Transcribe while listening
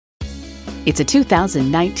It's a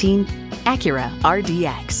 2019 Acura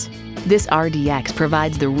RDX. This RDX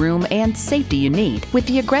provides the room and safety you need with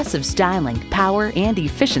the aggressive styling, power, and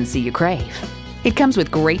efficiency you crave. It comes with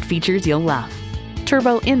great features you'll love.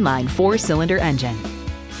 Turbo inline 4-cylinder engine,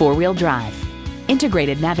 4-wheel drive,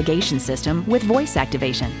 integrated navigation system with voice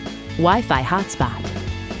activation, Wi-Fi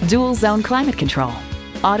hotspot, dual zone climate control,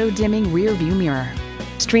 auto dimming rear view mirror,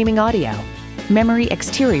 streaming audio, memory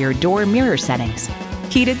exterior door mirror settings,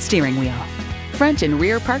 heated steering wheel, front and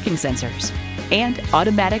rear parking sensors, and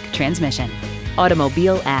automatic transmission.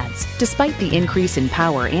 Automobile adds, despite the increase in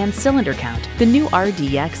power and cylinder count, the new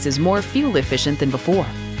RDX is more fuel efficient than before.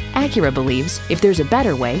 Acura believes if there's a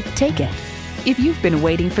better way, take it. If you've been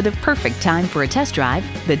waiting for the perfect time for a test drive,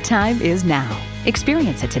 the time is now.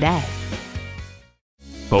 Experience it today.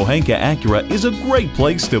 Pohanka Acura is a great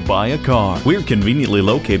place to buy a car. We're conveniently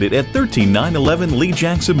located at 13911 Lee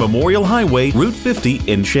Jackson Memorial Highway, Route 50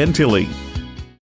 in Chantilly.